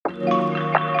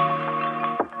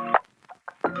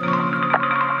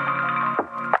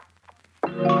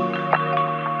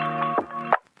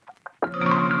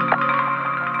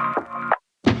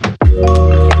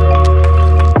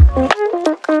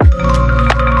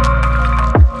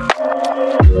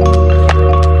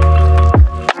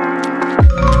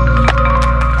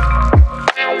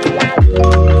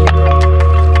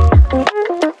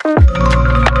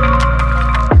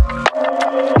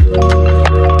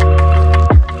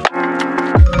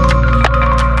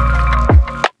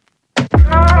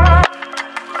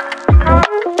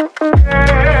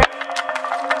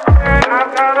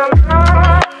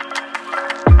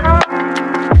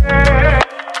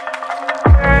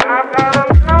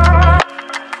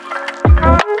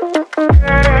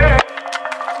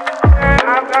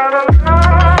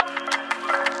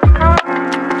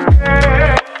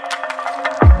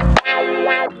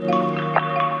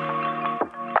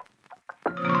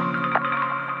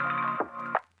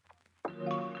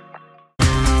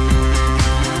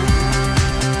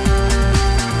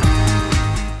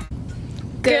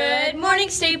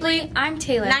Stapley. I'm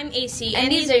Taylor. And I'm AC.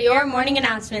 And these are your morning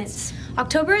announcements.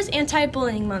 October is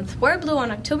Anti-Bullying Month. Wear blue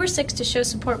on October 6th to show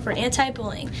support for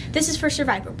anti-bullying. This is for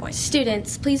Survivor Points.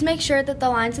 Students, please make sure that the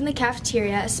lines in the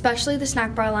cafeteria, especially the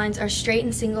snack bar lines, are straight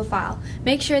and single file.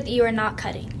 Make sure that you are not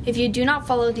cutting. If you do not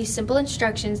follow these simple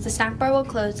instructions, the snack bar will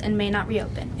close and may not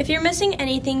reopen. If you're missing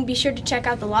anything, be sure to check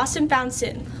out the Lost and Found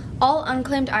soon. All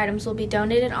unclaimed items will be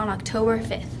donated on October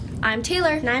 5th. I'm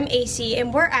Taylor. And I'm AC,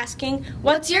 and we're asking,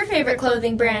 what's your favorite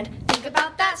clothing brand? Think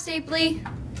about that, Stapley.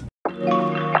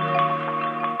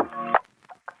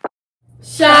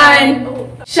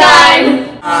 Shine!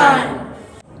 Shine! Shine!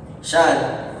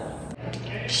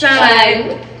 Shine!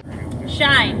 Shine!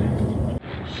 Shine!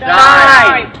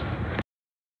 Shine!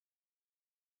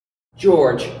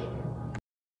 George.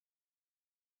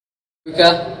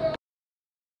 Luca.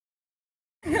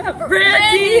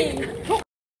 Brandy!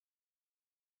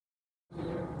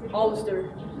 Hollister.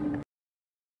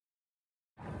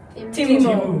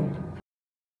 Timo.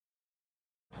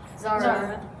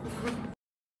 Zara.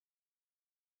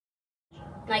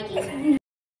 Nike.